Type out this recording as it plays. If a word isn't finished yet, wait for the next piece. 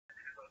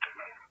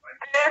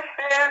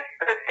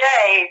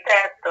day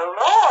that the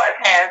Lord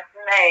has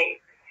made.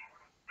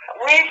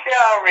 We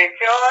shall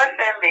rejoice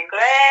and be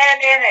glad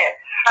in it.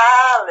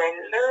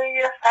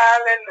 Hallelujah,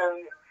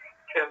 hallelujah.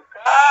 To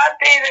God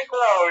be the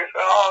glory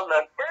for all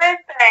the good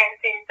things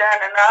he's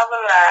done in our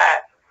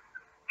lives.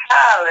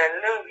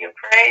 Hallelujah,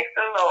 praise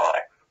the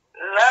Lord.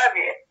 Love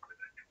you.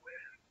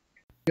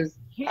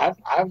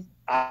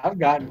 I've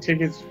gotten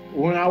tickets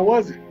when I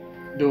wasn't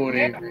doing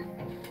anything.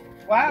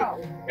 Wow.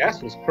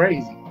 That's what's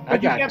crazy.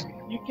 But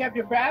you kept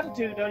your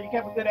attitude, though. You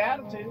kept a good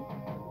attitude.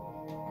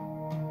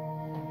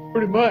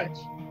 Pretty much.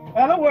 In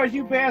other words,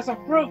 you bear some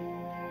fruit.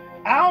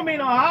 I don't mean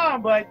no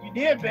harm, but you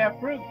did bear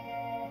fruit.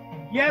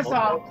 Yes, okay.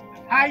 Officer.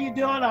 How you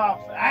doing,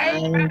 officer? I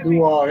ain't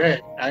do all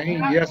that. I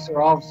ain't yes,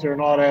 sir, officer,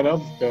 and all that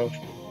other stuff.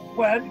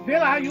 Well, depending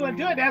on how you want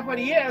to do it, that's what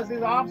he is. He's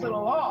an officer of the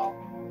law.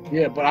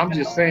 Yeah, but I'm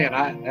just saying,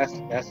 I don't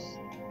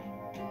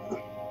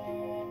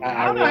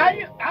know how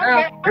you.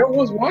 There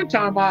was one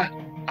time I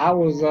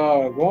was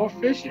going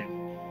fishing.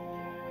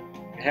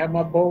 I had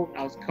my boat.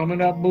 I was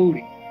coming up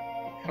Moody,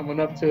 coming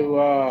up to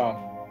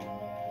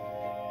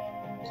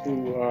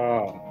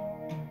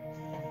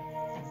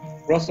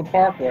Russell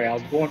Parkway. I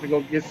was going to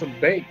go get some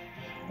bait.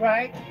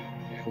 Right.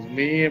 It was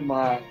me and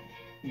my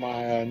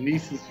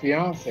niece's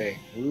fiance.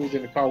 We was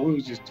in the car. We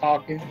was just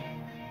talking,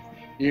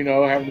 you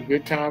know, having a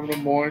good time in the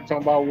morning,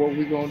 talking about what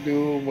we gonna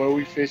do and where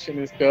we fishing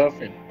and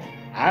stuff. And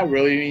I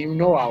really didn't even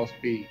know I was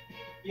speeding.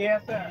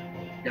 Yes, sir.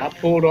 I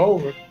pulled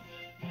over.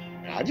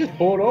 I just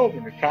pulled over.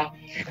 The cop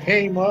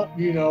came up,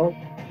 you know,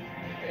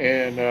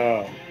 and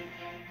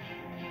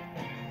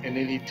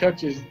then he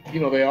touches. You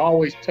know, they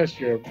always touch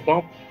your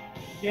bumper.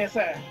 Yes,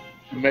 sir.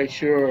 To make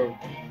sure.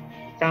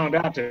 Found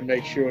out to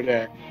make sure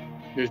that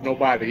there's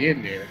nobody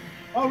in there.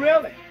 Oh,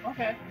 really?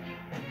 Okay.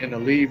 And to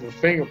leave a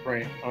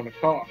fingerprint on the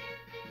car.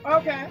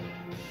 Okay.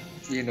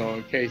 You know,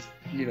 in case,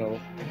 you know,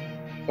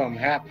 something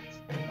happens.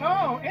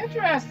 Oh,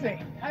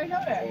 interesting. I know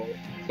that.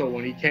 So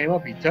when he came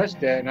up, he touched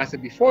that, and I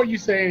said, before you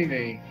say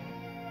anything,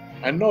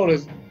 I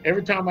noticed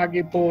every time I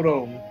get pulled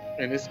over,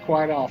 and it's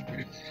quite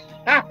often,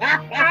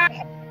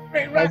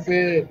 I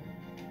said,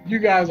 you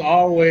guys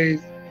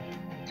always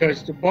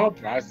touch the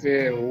bumper. I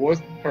said, well, what's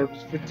the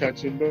purpose for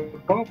touching the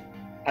bumper?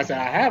 I said,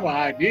 I have an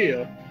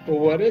idea, but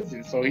what is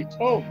it? So he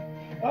told me.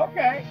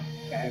 Okay.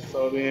 And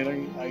so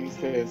then he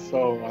said,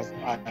 so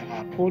I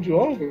pulled you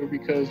over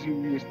because you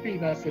were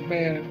speeding. I said,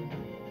 man,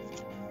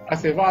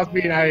 if I was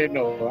speeding, I didn't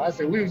know. I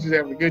said, we was just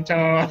having a good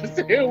time. I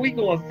said, we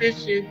going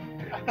fishing.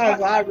 I was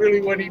like, I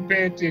really wasn't even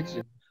paying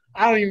attention.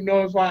 I don't even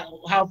know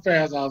how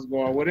fast I was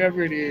going.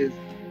 Whatever it is,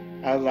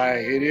 I was like,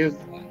 it is,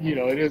 you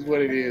know, it is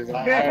what it is.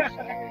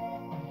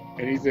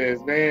 And he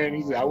says,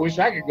 man, I wish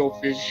I could go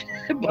fish.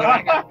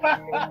 But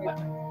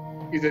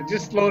he said,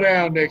 just slow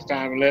down next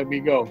time and let me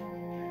go.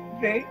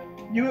 See,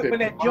 when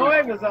that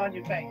joy was on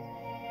your face.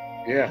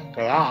 Yeah,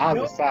 because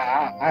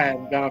I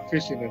haven't gone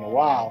fishing in a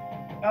while.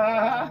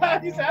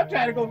 He said, I'm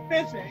trying to go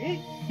fishing.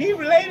 He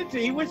related to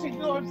it. He wished he could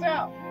go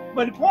himself.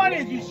 But the point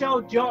is, you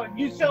showed joy.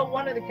 You showed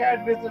one of the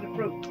characteristics of the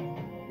fruit.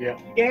 Yeah.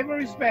 You gave him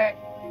respect,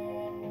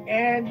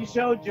 and you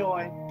showed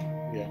joy.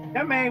 Yeah.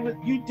 That man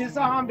you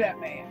disarmed that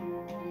man.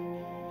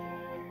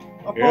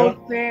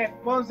 Opposed to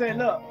saying,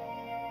 look,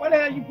 what the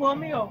hell you pulled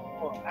me over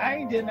for? I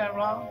ain't did nothing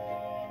wrong.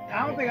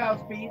 I don't think I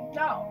was speeding.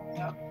 No.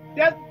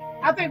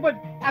 I think what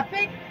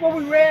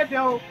we read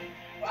though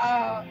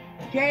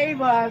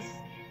gave us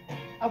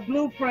a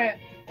blueprint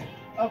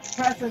of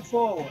pressing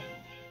forward.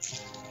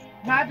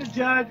 Not to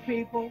judge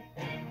people.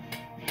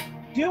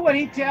 Do what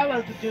he tells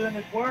us to do in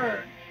his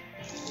word.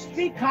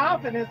 See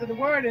confidence in the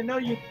word and know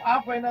you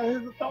operate under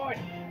his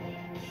authority.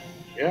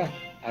 Yeah.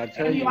 I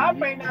tell you, you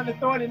operate under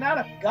authority not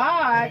of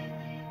God.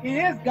 It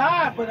is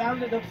God, but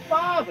under the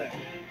Father.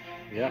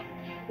 Yeah.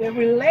 The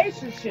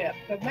relationship.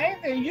 The main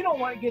thing, you don't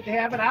want to get to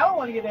heaven. I don't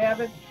want to get to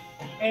heaven.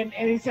 And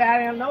he said,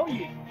 I don't know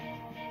you.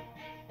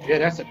 Yeah,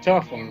 that's a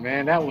tough one,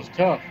 man. That was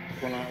tough.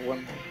 And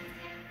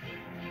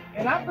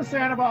I'm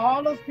concerned about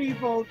all those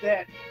people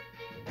that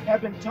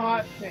have been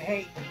taught to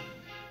hate.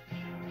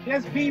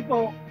 There's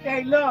people,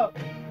 hey, look,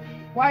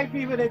 white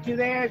people that you're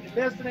there, you're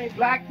listening,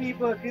 black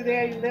people, if you're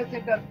there, you're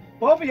listening, because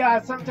both of y'all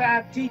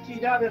sometimes teach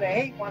each other to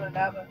hate one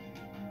another.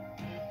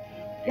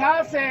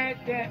 God said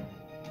that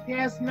he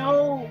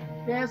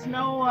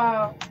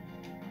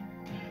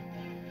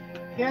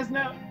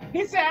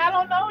said, I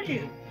don't know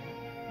you.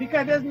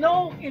 Because if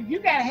you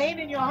got hate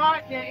in your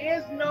heart, there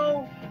is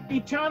no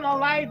eternal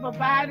life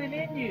abiding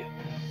in you.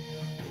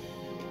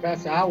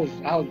 That's I was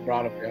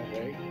brought up that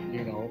way,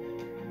 you know.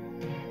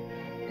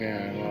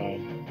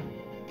 And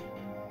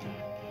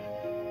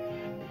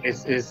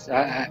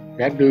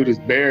that dude is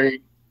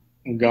buried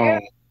and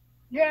gone.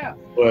 Yeah.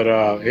 But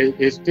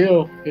it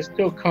still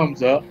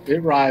comes up.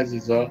 It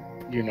rises up,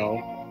 you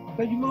know.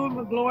 But you move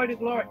from glory to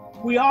glory.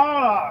 We all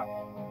are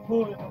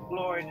moving from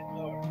glory to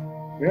glory.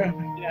 Yeah.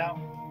 You know,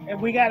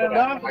 and we gotta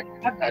love.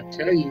 I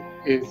tell you,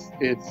 it's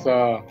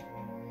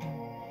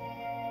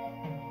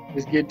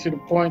getting to the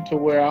point to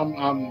where I'm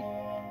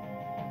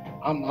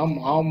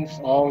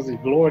almost always a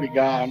glory to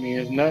God. I mean,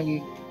 there's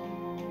nothing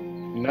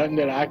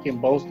that I can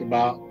boast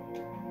about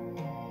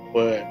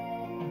But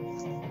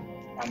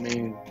I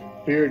mean,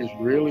 Spirit is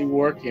really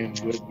working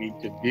with me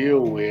to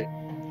deal with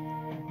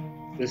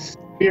the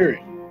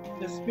spirit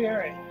The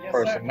spirit. Yes,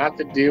 person, sir. not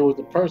to deal with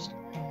the person.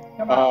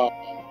 Come on.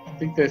 I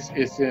think it's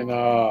in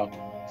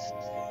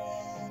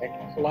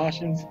Second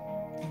Colossians,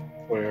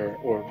 where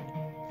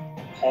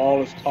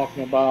Paul is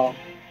talking about,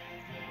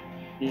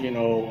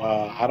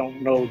 I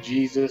don't know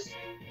Jesus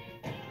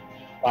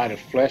by the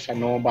flesh, I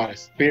know him by the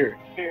spirit.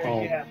 Spirit,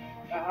 yeah.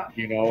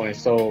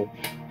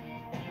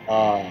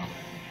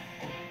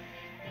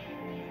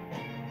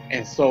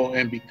 And so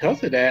and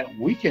because of that,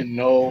 we can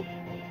know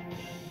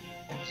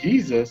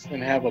Jesus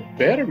and have a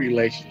better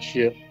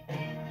relationship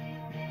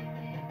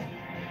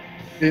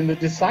than the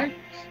disciples.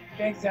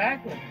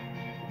 Exactly.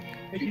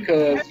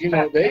 Because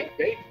they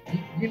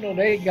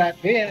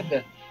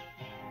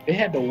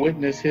had to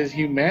witness his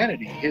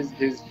humanity,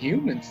 his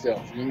human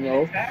self.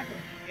 Exactly.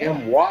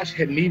 Yeah.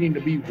 Him needing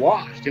to be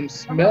washed, him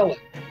smelling,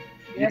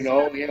 Yes,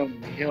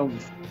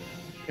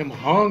 him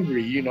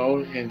hungry,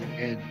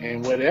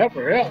 and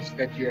whatever else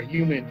that your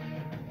human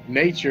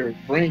nature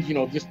brings.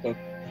 Just the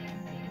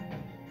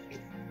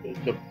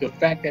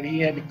fact that he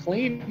had to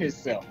clean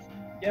himself.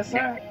 Yes,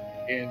 sir.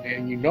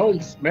 And he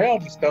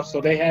smelled and stuff,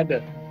 so they had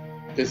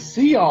to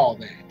see all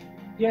that.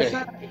 Yes,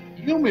 sir.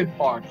 The human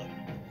part of it.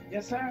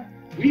 Yes, sir.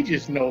 We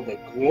just know the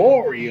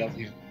glory of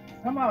him.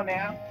 Come on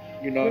now.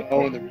 And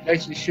the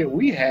relationship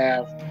we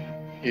have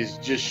is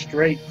just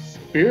straight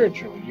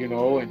spiritual,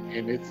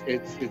 and it's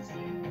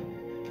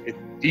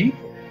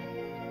deeper.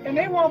 And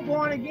they weren't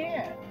born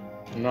again.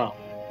 No.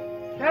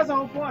 That's the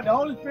whole point. The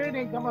Holy Spirit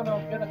ain't coming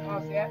on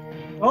Pentecost yet.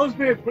 The Holy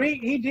Spirit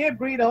he did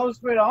breathe the Holy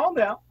Spirit on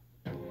them.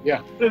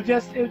 Yeah. It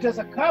was just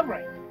a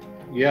covering.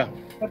 Yeah.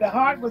 But the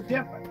heart was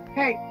different.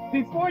 Hey,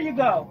 before you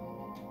go,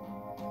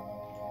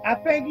 I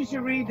think you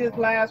should read this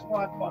last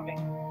one for me.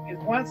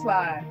 It's one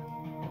slide.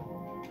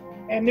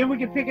 And then we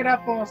can pick it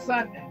up on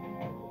Sunday.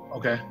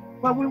 Okay.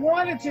 But we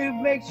wanted to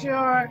make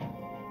sure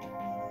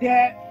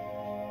that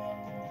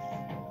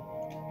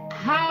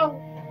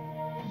how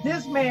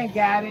this man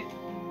got it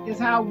is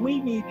how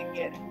we need to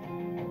get it.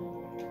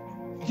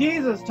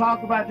 Jesus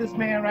talked about this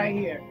man right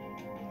here.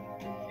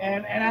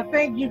 And I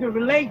think you can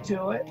relate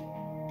to it.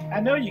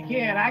 I know you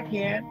can, I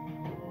can.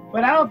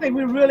 But I don't think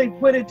we really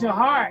put it to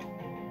heart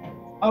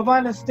of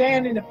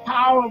understanding the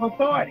power of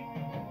authority.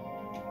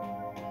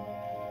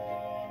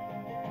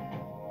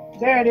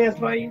 There it is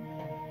for you.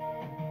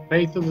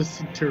 Faith of the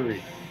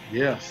centurion.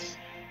 Yes.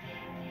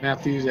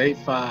 Matthew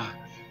 8:5.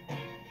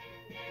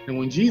 And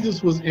when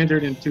Jesus was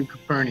entered into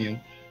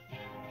Capernaum,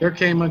 there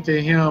came unto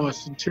him a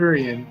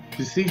centurion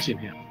beseeching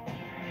him,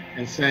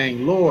 and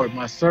saying, Lord,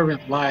 my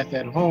servant lieth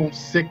at home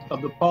sick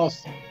of the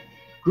palsy,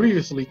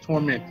 grievously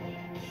tormented.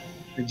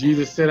 And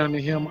Jesus said unto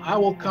him, I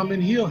will come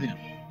and heal him.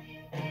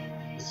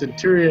 The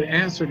centurion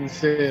answered and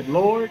said,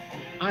 Lord,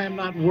 I am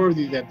not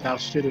worthy that thou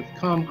shouldest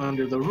come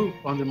under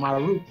my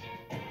roof.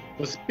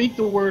 But speak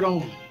the word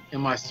only,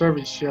 and my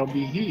servant shall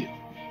be healed.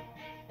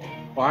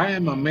 For I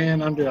am a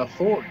man under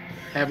authority,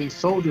 having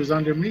soldiers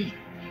under me.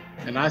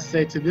 And I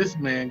say to this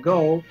man,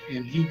 go,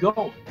 and he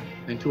goeth,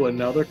 and to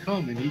another,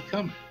 come, and he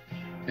cometh.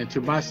 And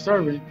to my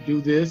servant, do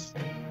this,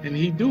 and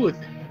he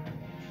doeth it.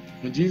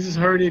 When Jesus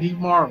heard it, he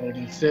marveled,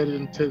 and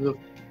said to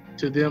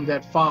them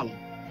that followed,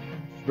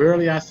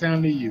 Verily I say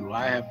unto you,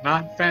 I have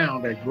not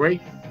found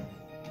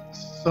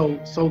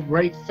so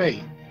great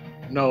faith.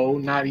 No,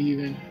 not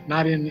in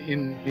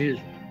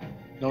Israel.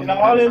 No, in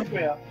all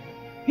Israel.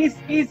 He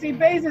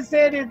basically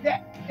said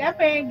that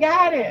man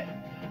got it.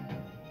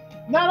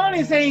 Not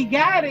only say he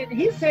got it,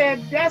 he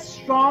said that's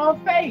strong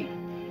faith.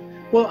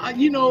 Well,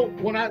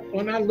 when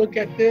I look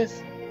at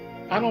this,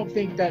 I don't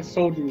think that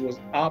soldier was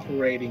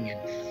operating in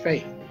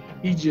faith.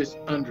 He just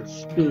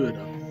understood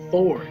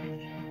authority.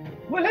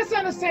 Well, let's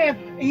understand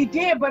he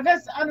did, but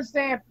let's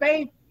understand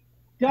faith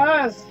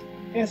does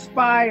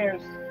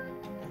inspires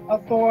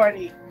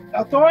authority.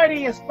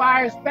 Authority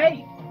inspires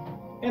faith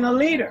in a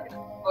leader.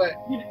 But,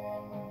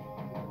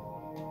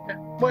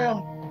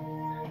 well,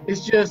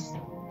 it's just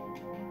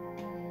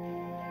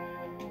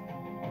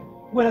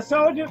with a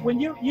soldier, when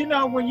you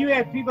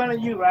had people under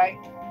you, right?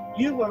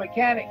 You were a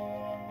mechanic.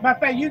 Matter of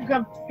fact, you can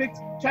come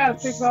try to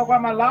fix out why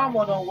my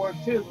lawnmower don't work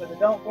too, but it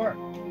don't work.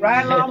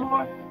 Right,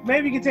 lawnmower?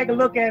 Maybe you can take a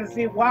look at it and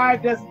see why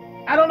it doesn't.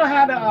 I don't know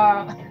how to.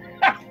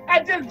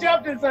 I just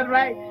jumped in something,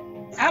 right?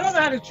 I don't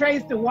know how to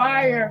trace the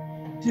wire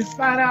to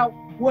find out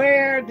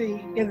where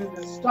is it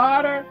the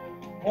starter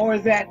or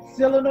is that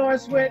solenoid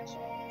switch?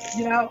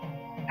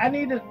 I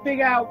need to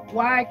figure out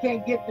why I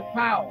can't get the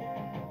power.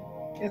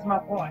 Is my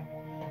point.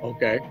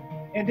 Okay.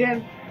 And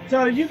then,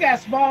 so you got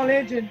small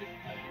engine,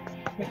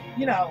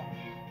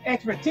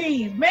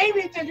 expertise.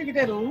 Maybe just you can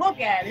take a look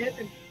at it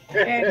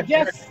and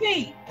just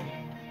see.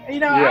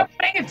 I'll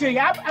bring it to you.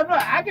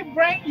 I can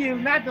bring you,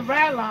 not the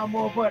rat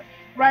lawnmower, but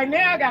right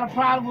now I got a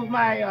problem with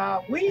my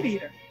weed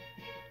eater.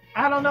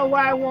 I don't know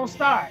why it won't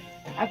start.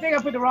 I think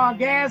I put the wrong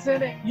gas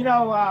in it.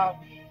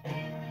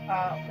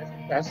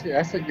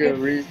 That's a good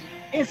reason.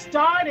 It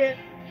started.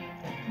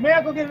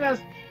 Miracle getting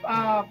us.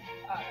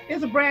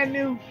 It's a brand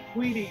new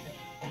weed eater.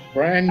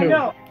 Brand new.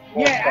 No,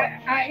 yeah,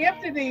 I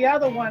emptied the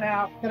other one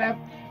out,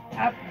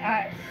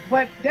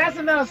 but that's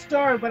another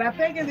story. But I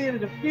think it's either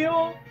the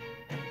fuel.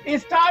 It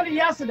started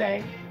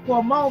yesterday for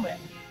a moment,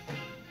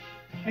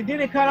 and then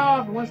it cut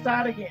off and won't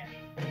start again.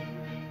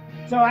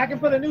 So I can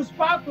put a new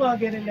spark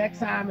plug in it next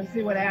time and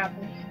see what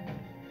happens.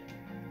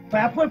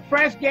 But I put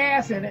fresh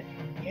gas in it,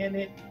 and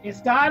it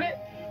started,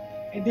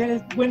 and then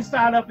it wouldn't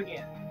start up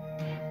again.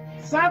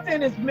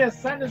 Something is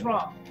missed. Something is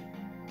wrong.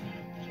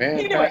 Man,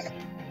 Anyway,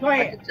 go I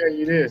ahead. can tell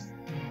you this.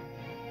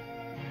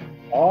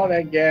 All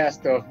that gas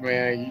stuff,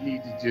 man, you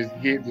need to just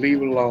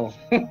leave it alone.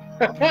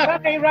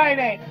 That ain't right,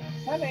 ain't it?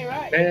 That ain't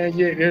right. Man,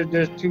 yeah,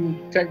 there's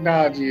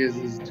technology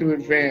is too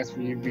advanced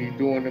for you to be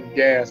doing the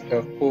gas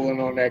stuff, pulling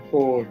on that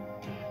cord.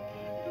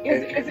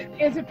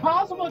 Is it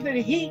possible that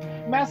the heat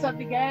mess up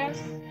the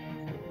gas?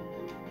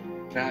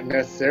 Not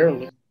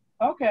necessarily.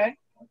 Okay.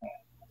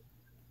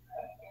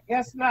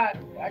 Guess not.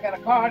 I got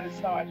a car that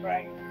starts,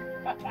 right?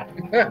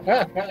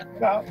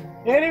 So,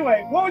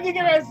 anyway, what would you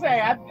get ready to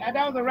say?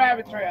 That was a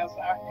rabbit trail,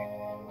 sorry.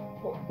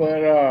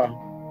 But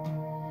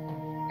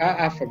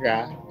I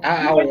forgot.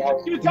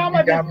 You talking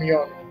about got this? me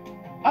on.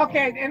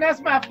 Okay, and that's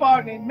my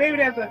fault. And maybe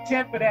there's a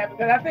tent for that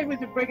because I think we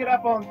should bring it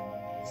up on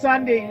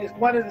Sunday as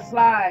one of the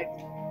slides.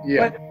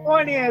 Yeah. But the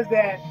point is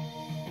that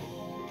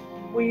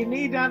we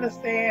need to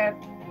understand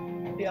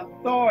the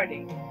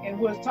authority. And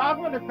what's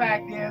talking about the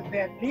fact is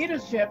that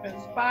leadership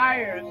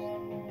inspires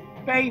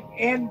faith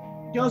in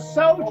your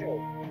soldier.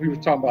 We were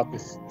talking about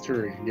this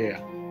theory, yeah.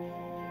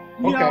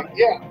 You Okay, know,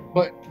 yeah,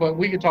 but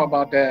we can talk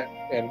about that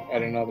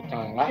at another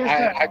time.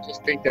 I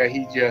just think that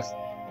he just,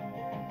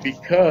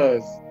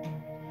 because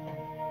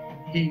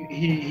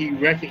he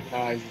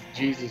recognizes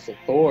Jesus'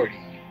 authority,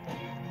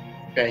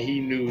 that he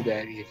knew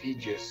that if he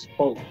just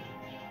spoke.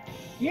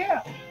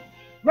 Yeah,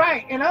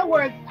 right. In other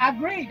words, I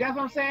agree. That's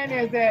what I'm saying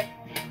is that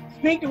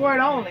speak the word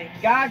only.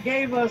 God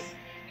gave us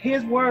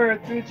his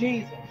word through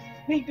Jesus.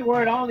 Speak the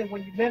word only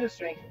when you're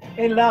ministering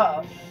in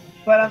love.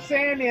 But I'm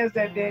saying is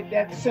that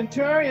the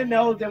centurion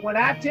knows that when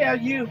I tell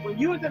you, when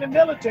you was in the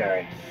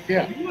military,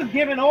 Yeah. you was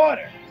giving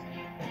orders.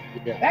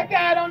 Yeah. That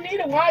guy don't need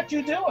to watch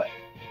you do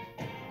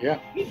it. Yeah.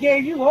 He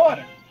gave you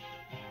orders.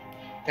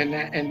 And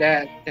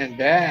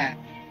that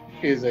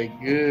is a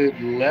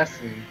good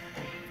lesson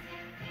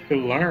to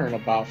learn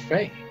about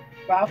faith.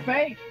 About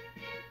faith.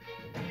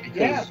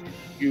 Because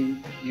you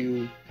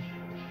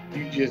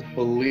just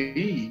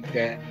believe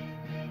that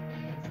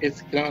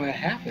it's gonna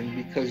happen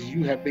because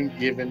you have been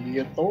given the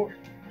authority.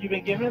 You've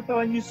been given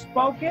authority and you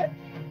spoke it.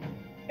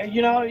 And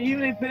you know,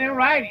 even if it's in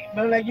writing,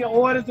 but like your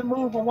orders to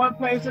move from one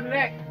place to the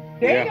next.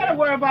 They ain't gotta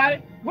worry about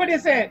it. What they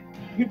said,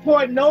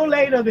 report no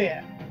later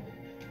than.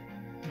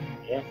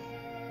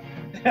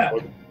 Yeah.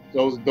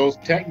 Those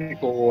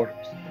technical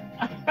orders.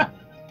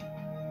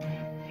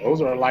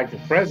 Those are like the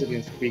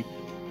president speak.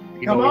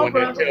 You know, when they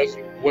tells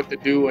you what to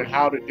do and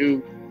how to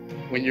do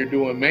when you're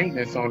doing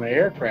maintenance on an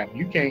aircraft.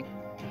 You can't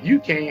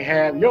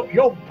have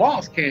your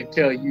boss can't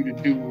tell you to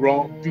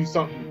do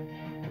something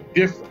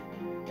different.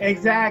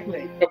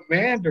 Exactly. The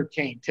commander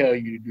can't tell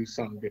you to do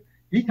something different.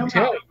 He can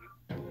tell you.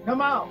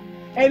 Come on.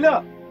 Hey,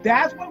 look,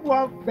 that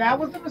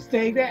was the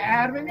mistake that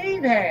Adam and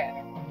Eve had.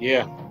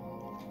 Yeah.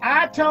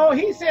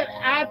 He said,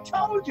 I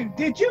told you.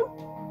 Did you?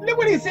 Look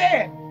what he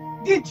said.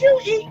 Did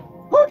you eat?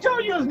 Who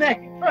told you it was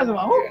naked? First of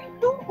all,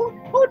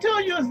 who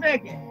told you it was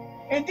naked?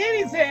 And then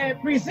he said,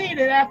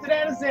 preceded after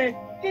that, and said,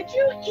 did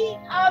you eat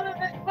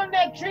from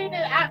that tree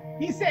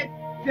he said,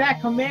 did I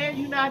command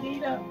you not to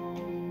eat of?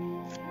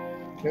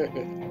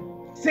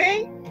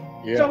 See?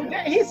 Yeah. So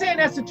he said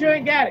that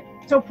centurion got it.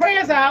 So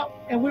prayers out,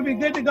 and we'll be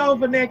good to go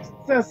for next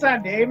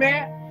Sunday.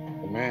 Amen?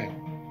 Amen.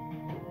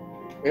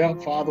 Well,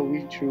 Father,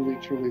 we truly,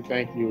 truly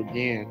thank you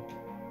again.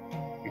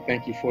 We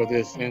thank you for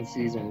this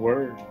in-season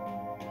word.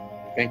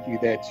 Thank you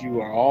that you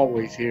are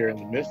always here in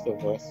the midst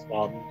of us,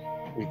 Father.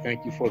 We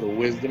thank you for the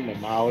wisdom, the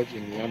knowledge,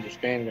 and the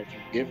understanding that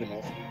you've given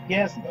us.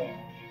 Yes, Lord.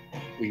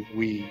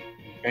 We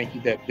thank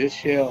you that this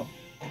shall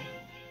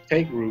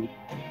take root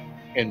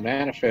and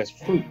manifest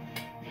fruit.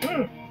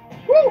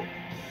 Woo!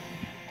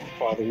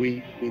 Father,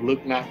 we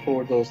look not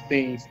toward those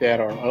things that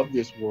are of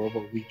this world,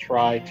 but we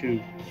try to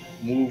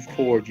move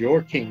toward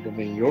your kingdom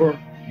and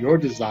your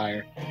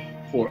desire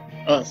for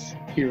us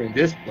here in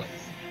this place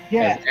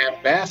as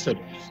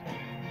ambassadors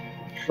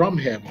from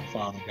heaven,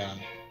 Father God.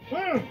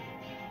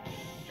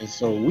 And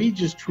so we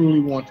just truly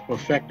want to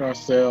perfect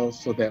ourselves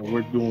so that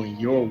we're doing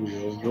your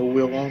will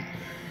only.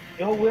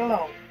 Your will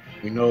only.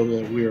 We know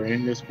that we are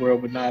in this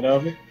world, but not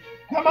of it.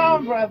 Come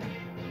on, brother.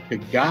 To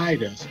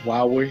guide us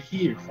while we're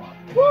here, Father.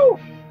 Woo!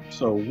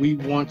 So we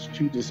want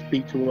you to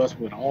speak to us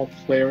with all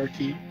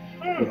clarity,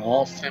 with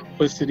all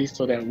simplicity,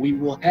 so that we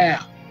will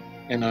have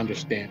an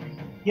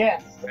understanding.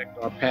 Yes. Direct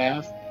our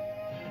path,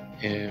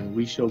 and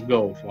we shall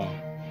go,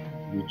 Father.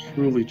 We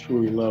truly,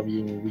 truly love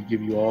you, and we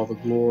give you all the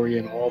glory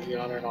and all the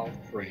honor and all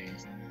the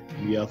praise.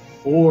 And the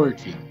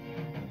authority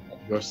of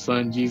your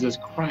Son, Jesus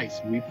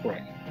Christ, we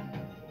pray.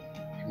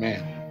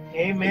 Amen.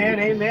 Amen,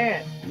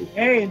 amen.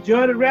 Hey,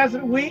 enjoy the rest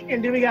of the week,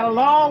 and then we got a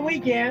long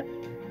weekend.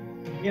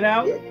 You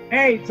know, Yeah.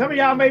 hey, some of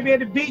y'all may be at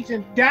the beach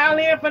and dial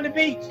in from the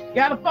beach.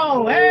 Got a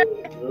phone, hey?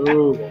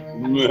 Oh,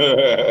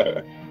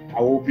 I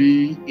will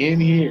be in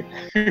here.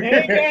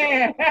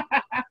 Amen.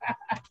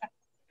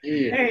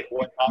 Yeah. Hey,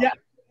 Well,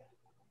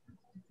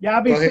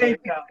 y'all be go ahead. safe,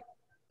 y'all.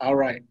 All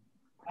right.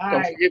 All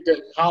Don't right. forget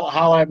to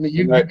holler at me.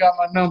 You got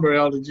my number,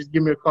 Elder. Just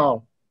give me a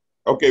call.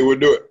 Okay, we'll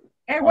do it.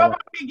 Hey, All what right.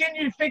 about me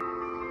getting you to fix